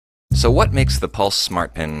So what makes the Pulse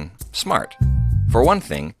Smartpen smart? For one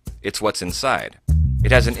thing, it's what's inside.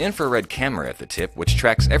 It has an infrared camera at the tip which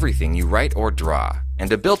tracks everything you write or draw,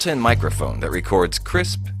 and a built-in microphone that records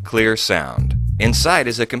crisp, clear sound. Inside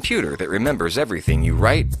is a computer that remembers everything you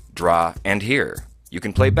write, draw, and hear. You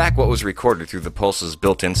can play back what was recorded through the Pulse's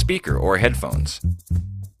built-in speaker or headphones.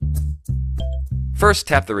 First,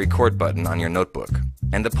 tap the record button on your notebook,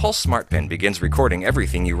 and the Pulse Smartpen begins recording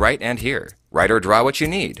everything you write and hear. Write or draw what you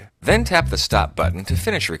need. Then tap the stop button to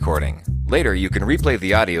finish recording. Later, you can replay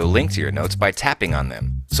the audio linked to your notes by tapping on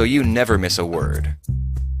them, so you never miss a word.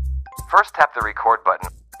 First, tap the record button.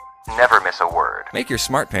 Never miss a word. Make your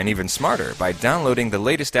Smartpen even smarter by downloading the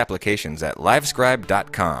latest applications at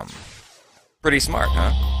livescribe.com. Pretty smart,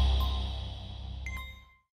 huh?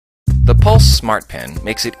 The Pulse Smartpen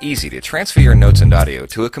makes it easy to transfer your notes and audio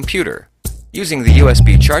to a computer. Using the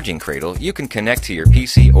USB charging cradle, you can connect to your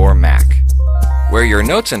PC or Mac, where your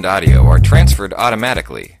notes and audio are transferred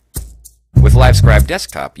automatically. With Livescribe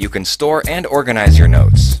Desktop, you can store and organize your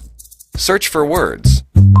notes, search for words,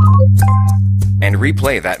 and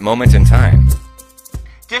replay that moment in time.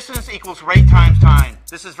 Distance equals rate times time.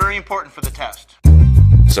 This is very important for the test.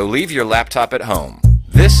 So leave your laptop at home.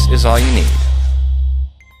 This is all you need.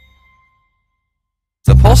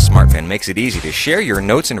 The Pulse Smartpen makes it easy to share your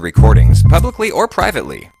notes and recordings publicly or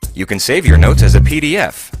privately. You can save your notes as a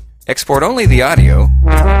PDF, export only the audio,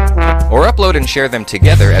 or upload and share them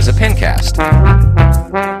together as a PenCast,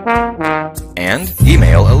 and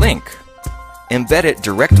email a link. Embed it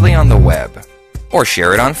directly on the web, or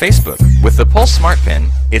share it on Facebook. With the Pulse Smartpen,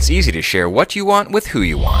 it's easy to share what you want with who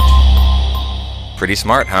you want. Pretty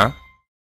smart, huh?